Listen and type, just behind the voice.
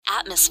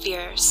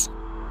atmospheres.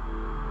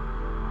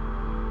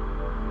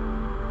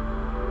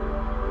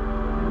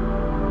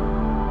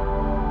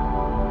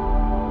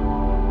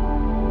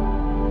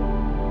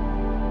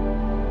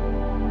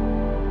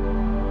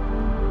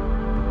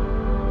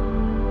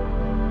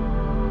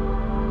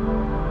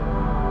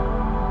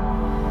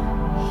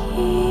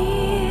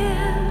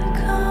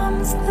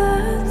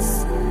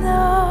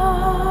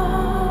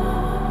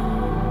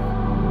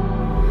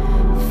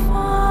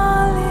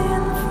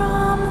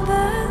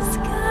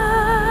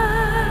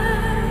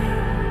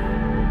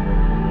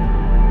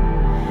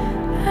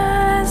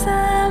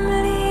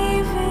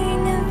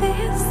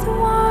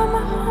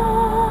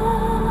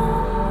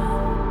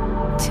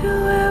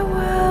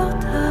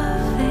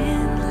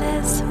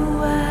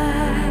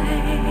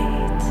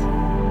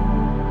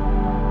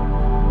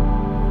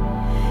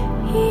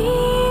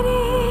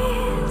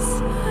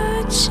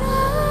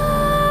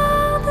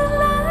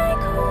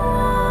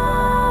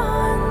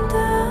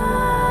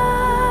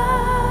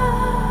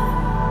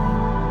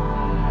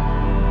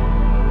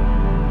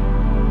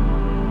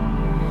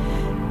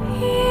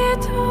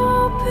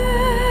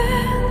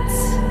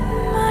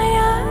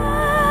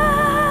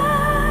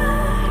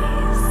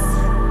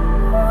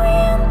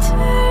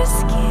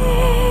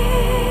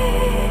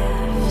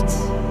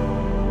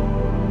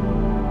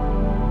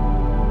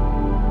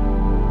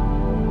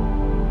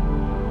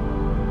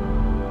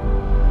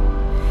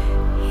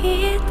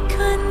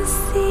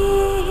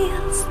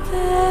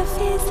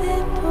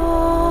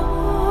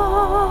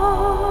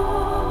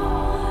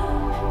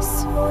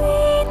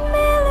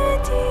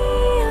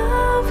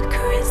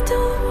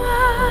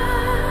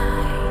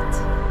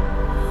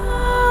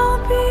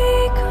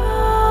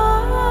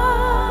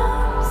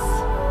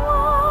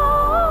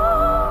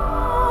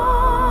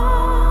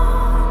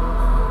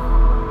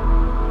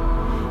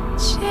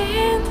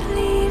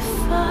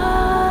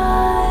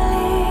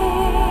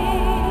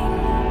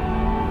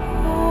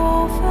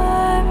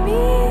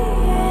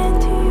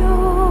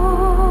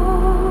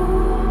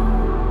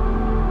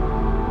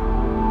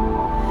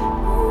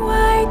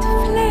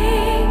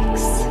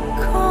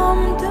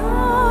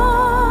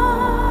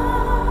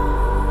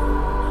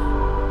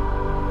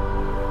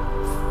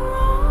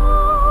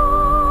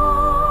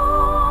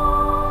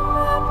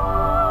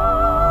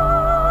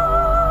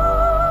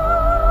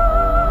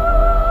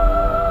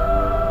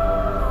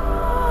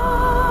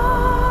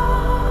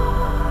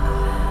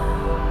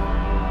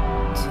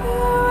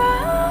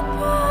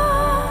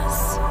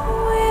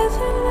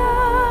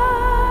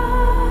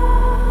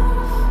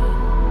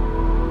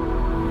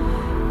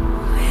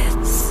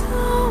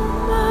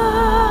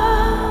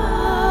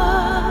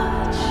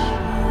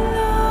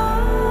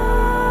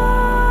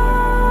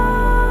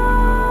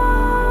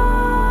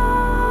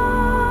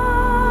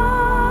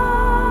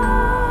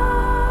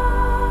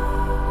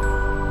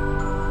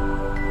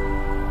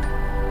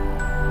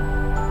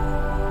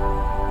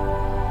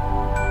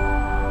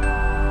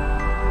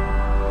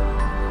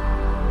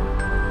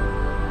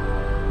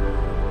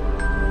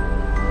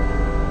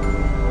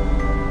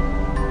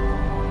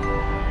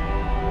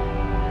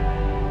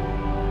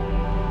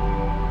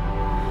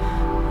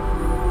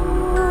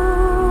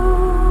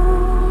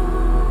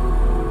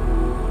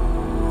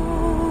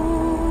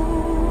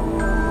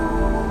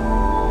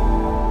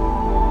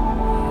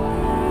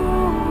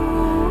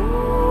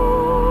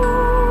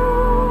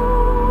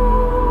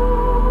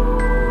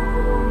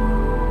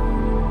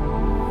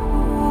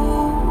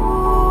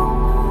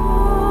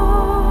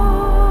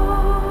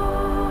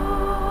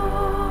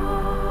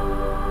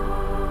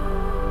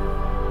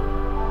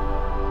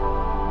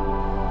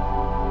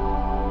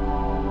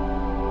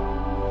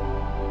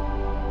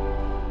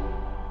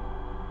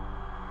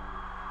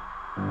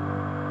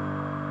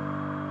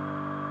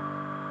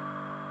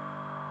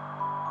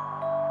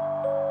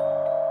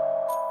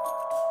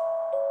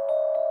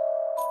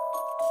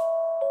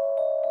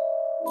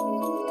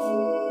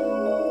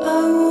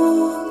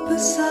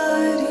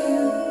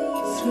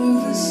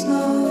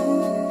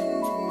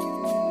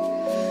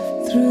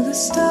 Through the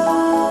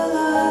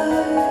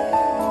starlight,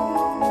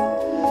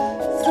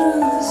 through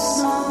the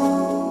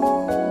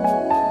snow,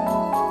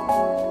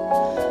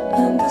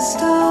 and the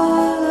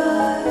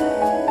starlight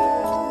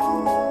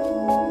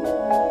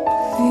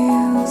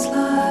feels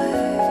like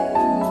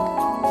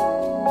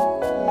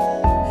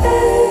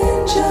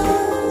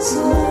angels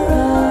all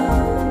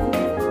around,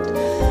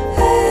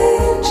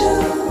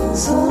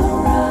 angels all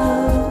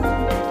around,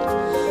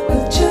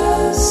 with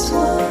just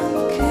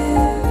one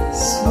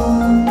kiss,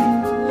 one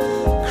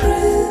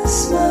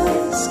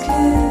Christmas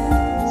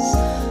kiss.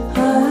 I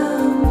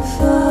am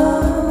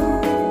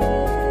found.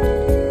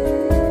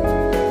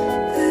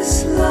 This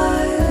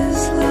light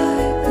is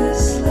like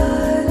this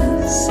light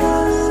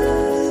inside.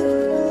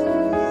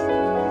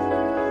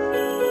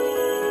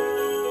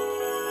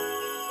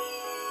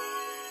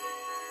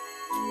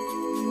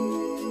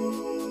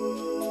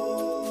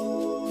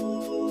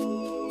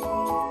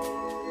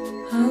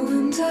 I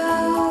went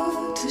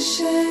out to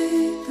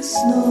shake the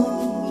snow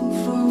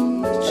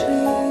from the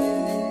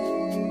trees,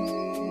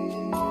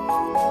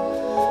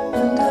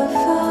 and I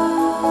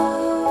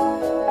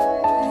found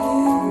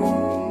you.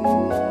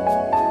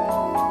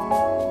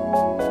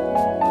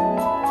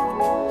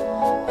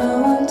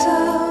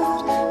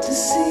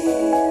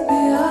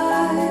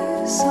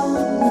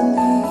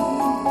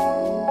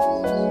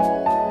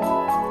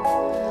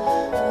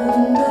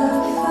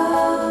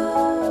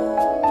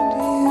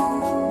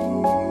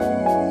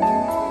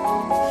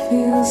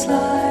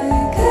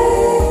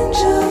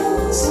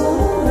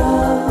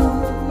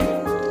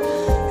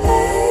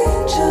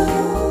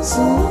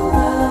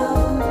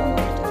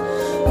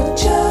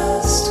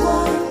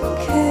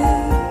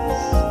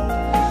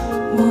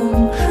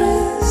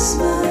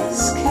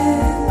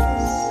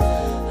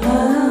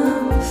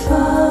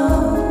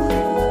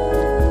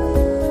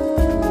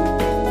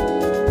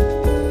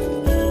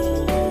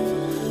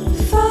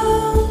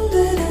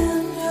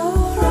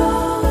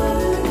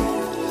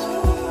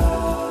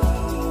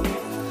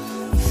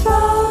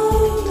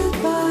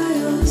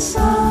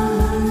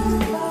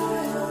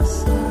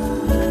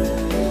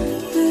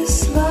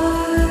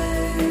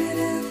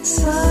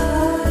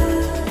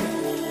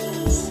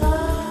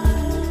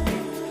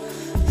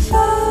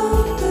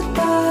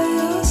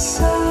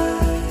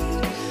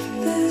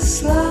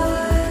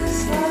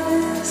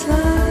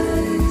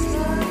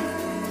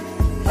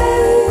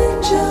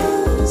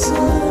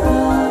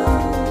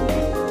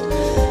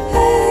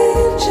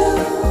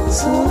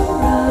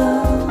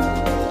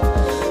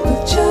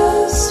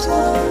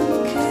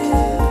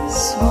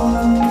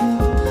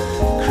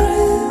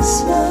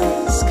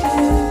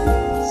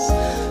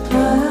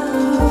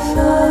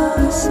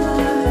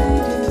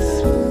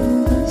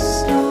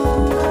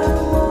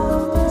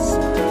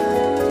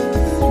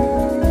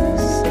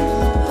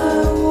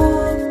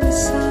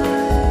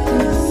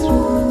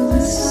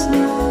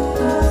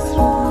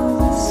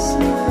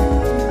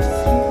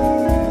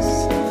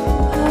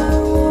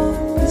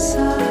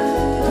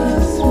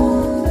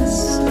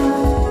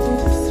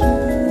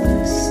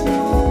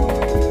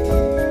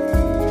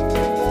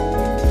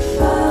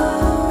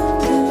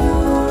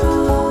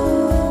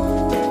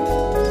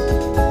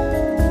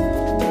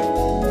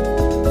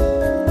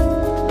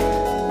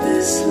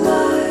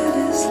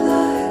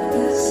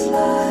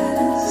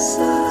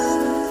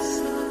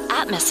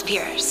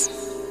 Atmospheres.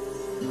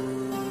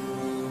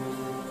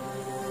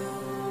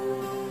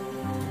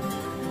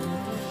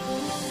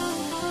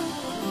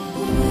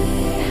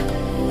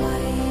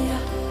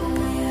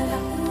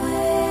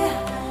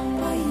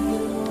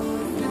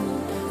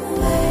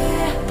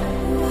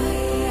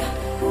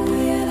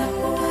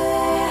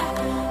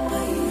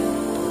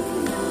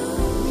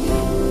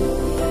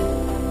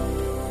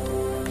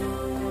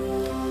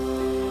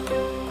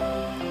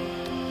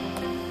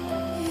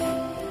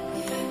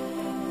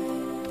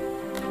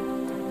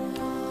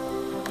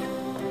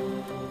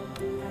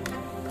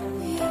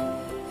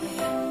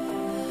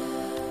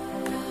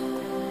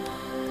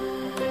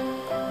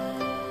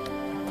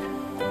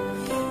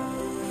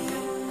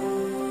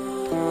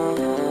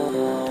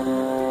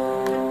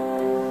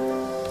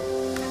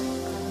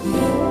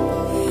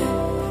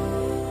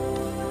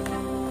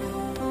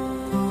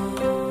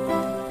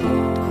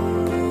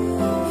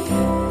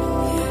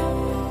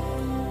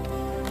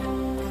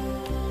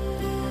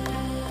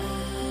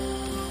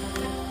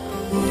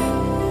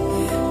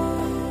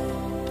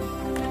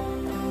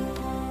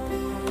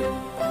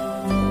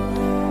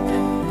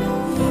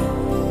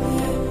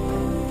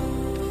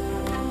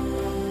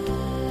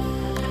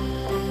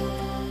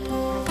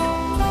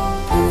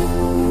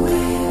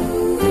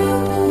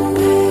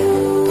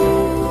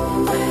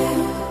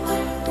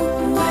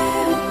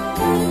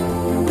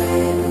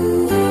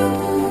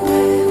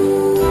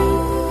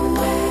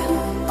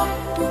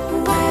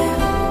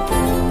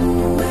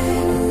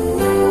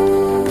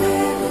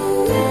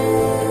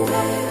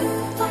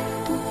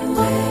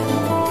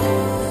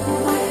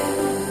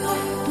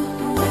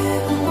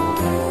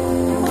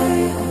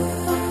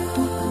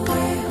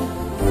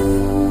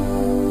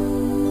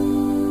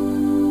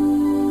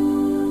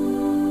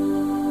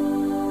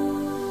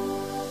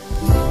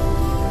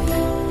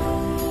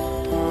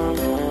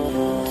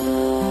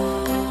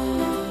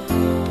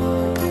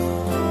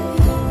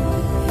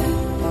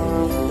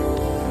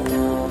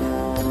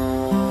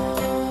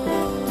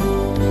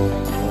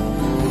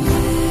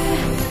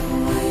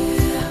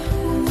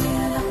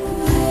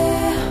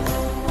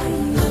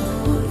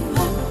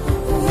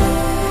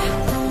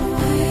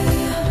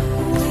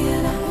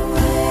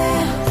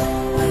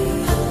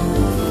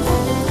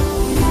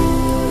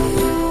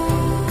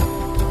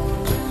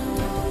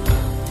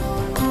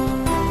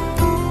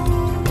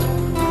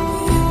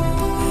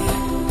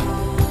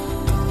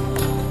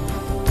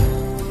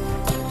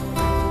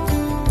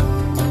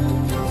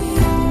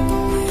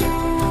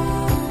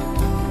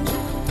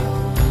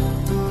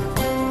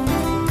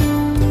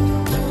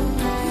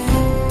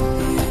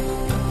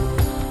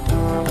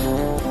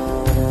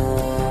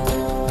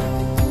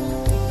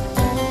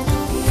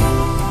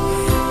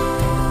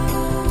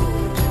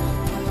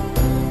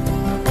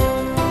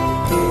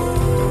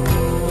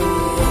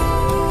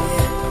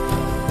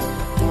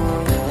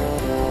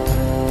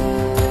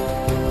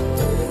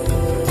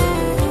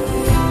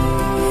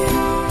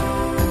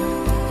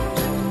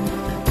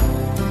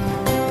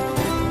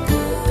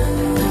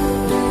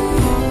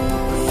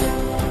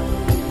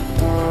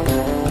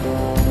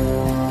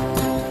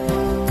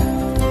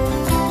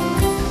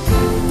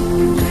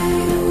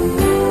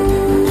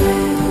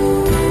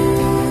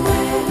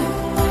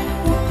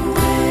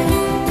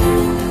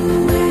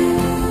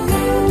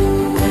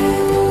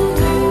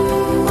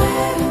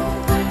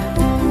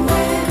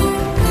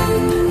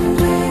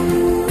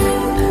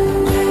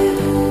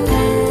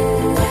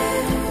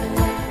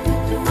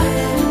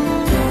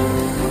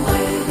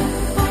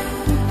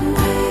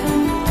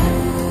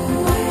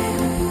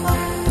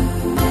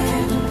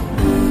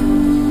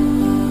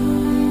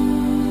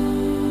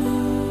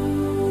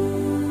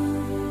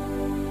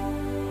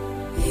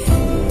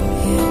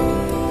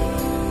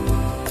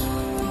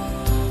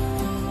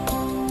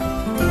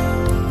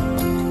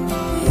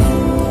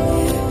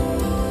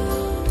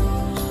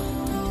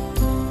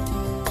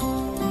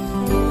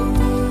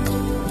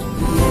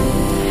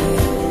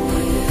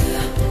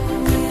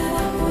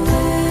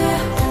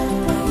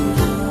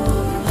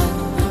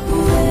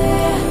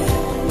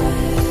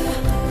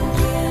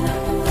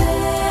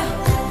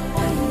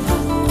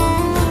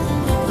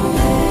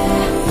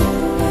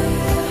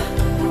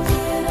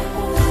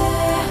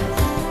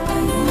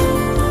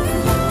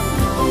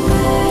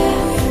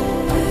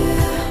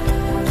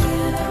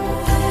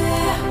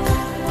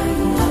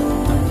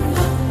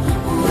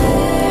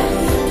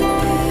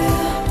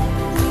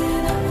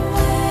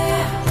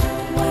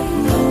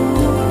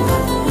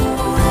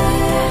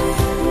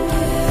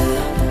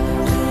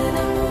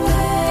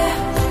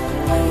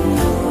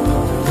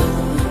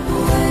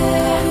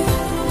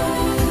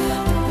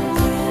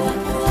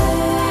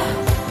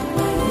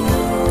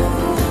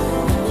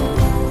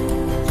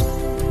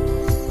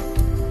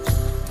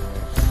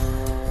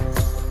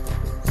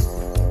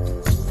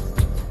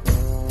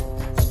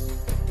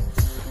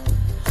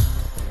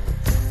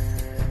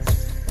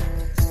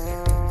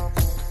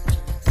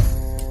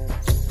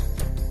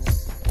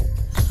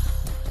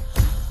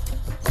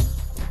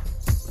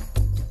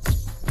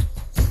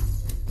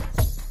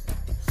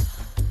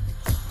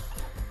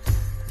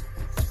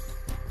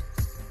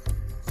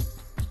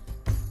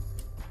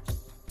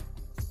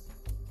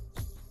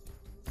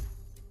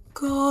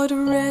 God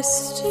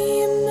rest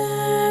ye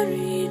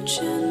merry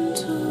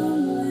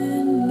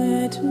gentlemen,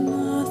 let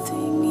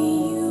nothing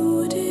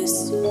you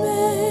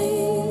dismay.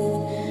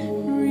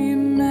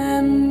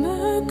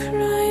 Remember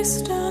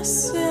Christ our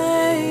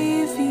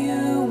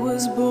Savior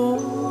was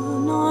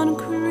born on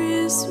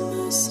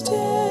Christmas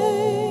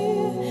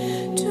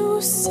Day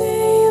to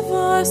save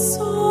us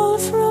all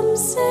from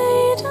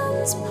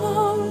Satan's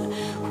power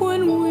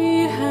when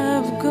we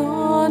have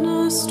gone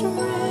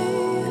astray.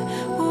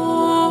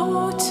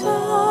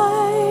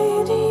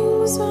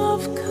 Tidings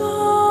of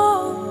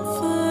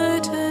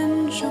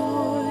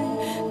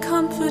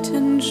comfort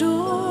and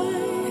joy,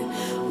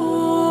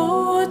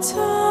 oh,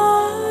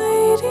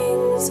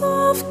 tidings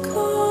of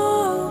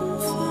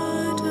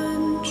comfort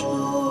and joy.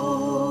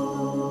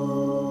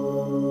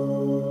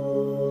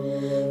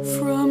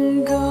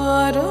 From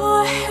God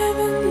our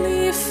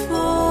Heavenly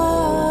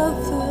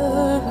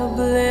Father, a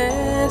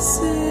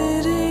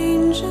blessed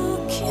angel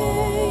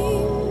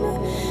came,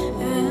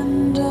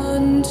 and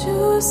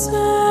unto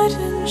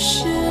certain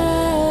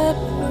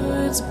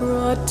shepherds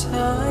brought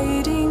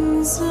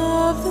tidings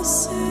of the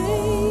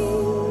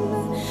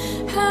same,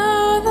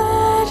 how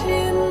that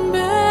in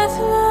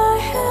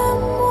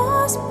Bethlehem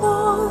was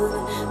born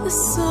the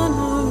Son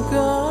of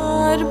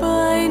God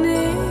by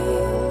name.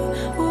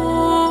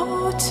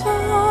 Oh,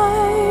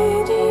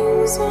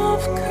 tidings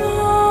of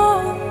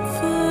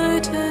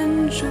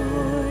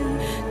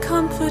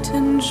comfort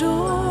and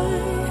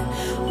joy,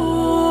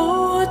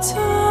 oh,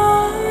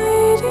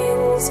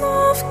 tidings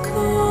of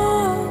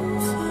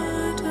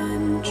comfort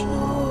and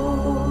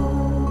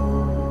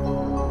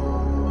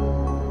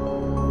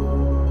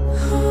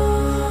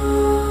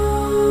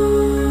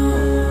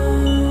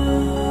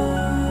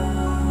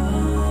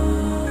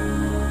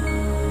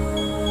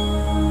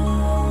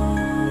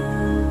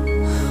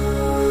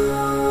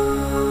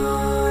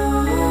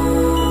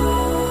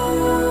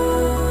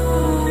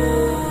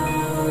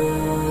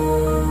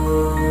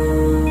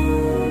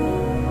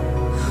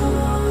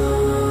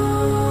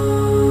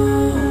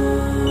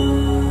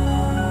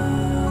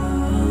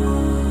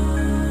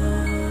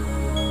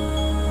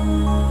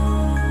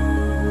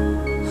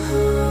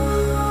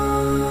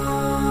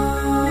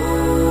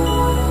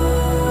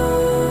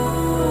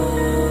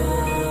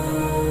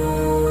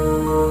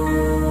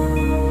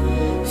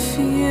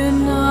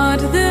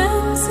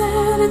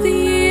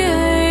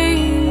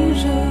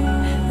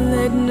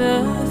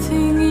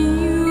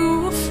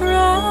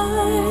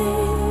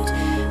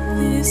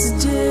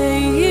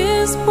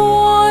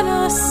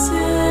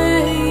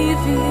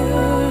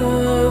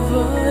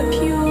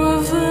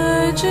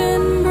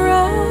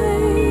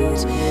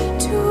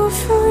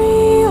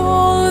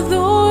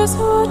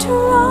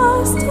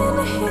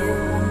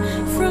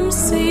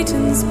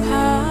Satan's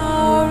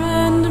power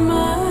and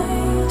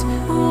might,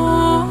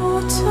 oh,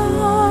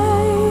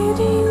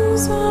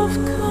 tidings of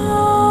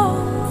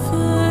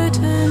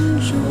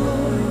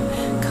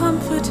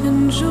comfort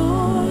and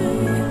joy,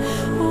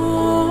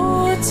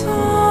 oh,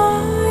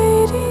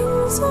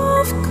 tidings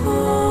of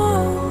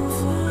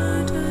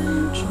comfort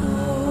and joy.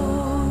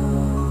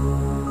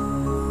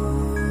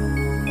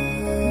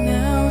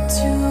 Now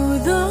to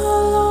the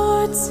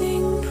Lord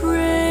sing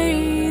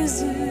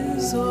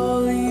praises,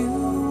 all you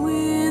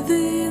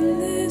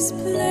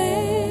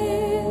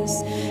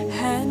place,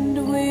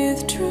 and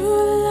with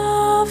true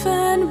love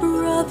and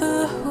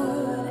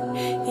brotherhood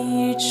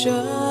each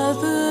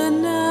other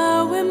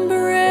now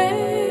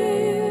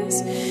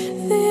embrace.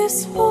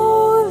 This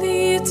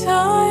holy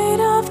tide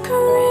of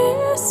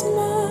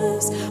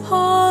Christmas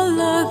all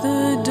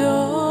other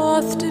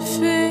doth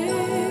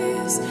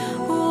deface.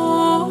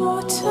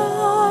 Oh,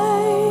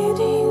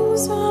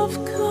 tidings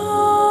of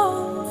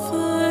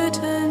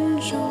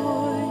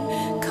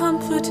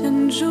comfort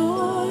and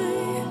joy,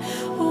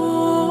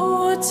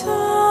 oh,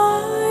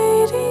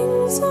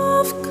 tidings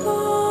of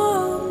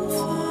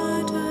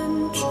comfort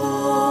and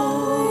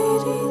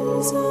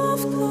tidings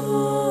of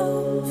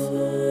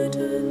comfort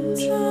and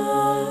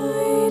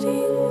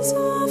tidings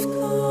of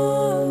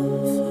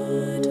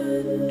comfort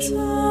and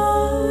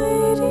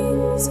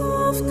tidings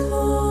of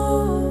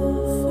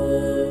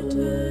comfort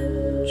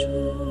and joy.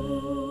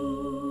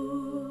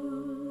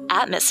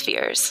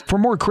 Atmospheres. For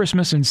more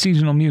Christmas and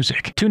seasonal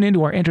music, tune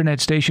into our internet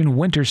station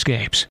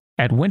Winterscapes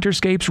at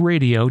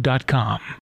winterscapesradio.com.